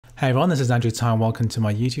Hey everyone, this is Andrew Ty and welcome to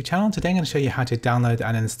my YouTube channel. Today I'm going to show you how to download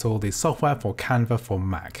and install the software for Canva for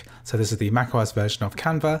Mac. So this is the macOS version of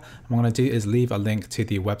Canva. And what I'm going to do is leave a link to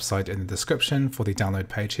the website in the description for the download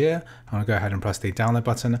page here. I'm going to go ahead and press the download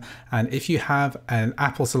button. And if you have an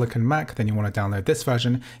Apple Silicon Mac, then you want to download this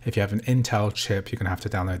version. If you have an Intel chip, you're going to have to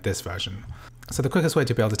download this version. So the quickest way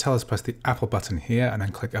to be able to tell is press the Apple button here and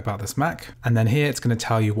then click About This Mac. And then here it's going to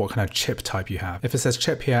tell you what kind of chip type you have. If it says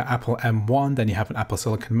chip here, Apple M1, then you have an Apple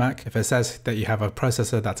Silicon Mac. If it says that you have a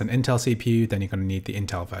processor that's an Intel CPU, then you're going to need the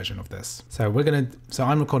Intel version of this. So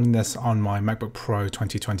I'm recording this on my MacBook Pro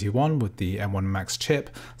 2021 with the M1 Max chip.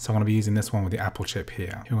 So I'm going to be using this one with the Apple chip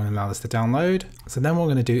here. You're going to allow this to download. So then what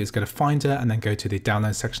we're going to do is go to Finder and then go to the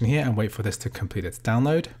download section here and wait for this to complete its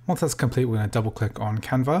download. Once that's complete, we're going to double click on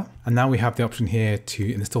Canva. And now we have the option here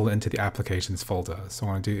to install it into the applications folder. So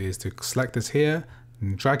what I'm going to do is to select this here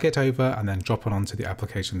and drag it over and then drop it onto the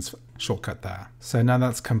applications shortcut there. So now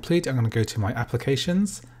that's complete, I'm going to go to my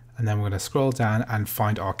applications and then we're going to scroll down and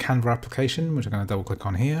find our Canva application, which I'm going to double click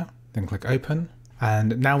on here, then click open.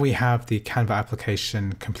 And now we have the Canva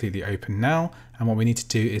application completely open now. And what we need to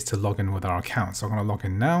do is to log in with our account. So I'm going to log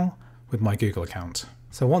in now with my Google account.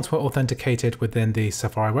 So once we're authenticated within the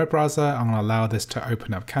Safari web browser, I'm going to allow this to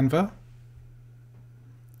open up Canva.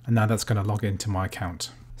 And now that's going to log into my account.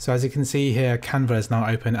 So as you can see here, Canva is now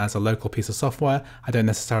open as a local piece of software. I don't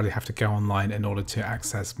necessarily have to go online in order to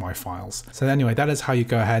access my files. So anyway, that is how you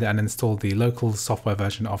go ahead and install the local software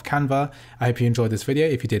version of Canva. I hope you enjoyed this video.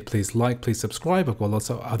 If you did, please like, please subscribe. I've got lots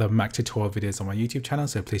of other Mac tutorial videos on my YouTube channel,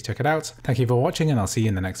 so please check it out. Thank you for watching and I'll see you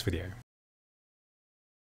in the next video.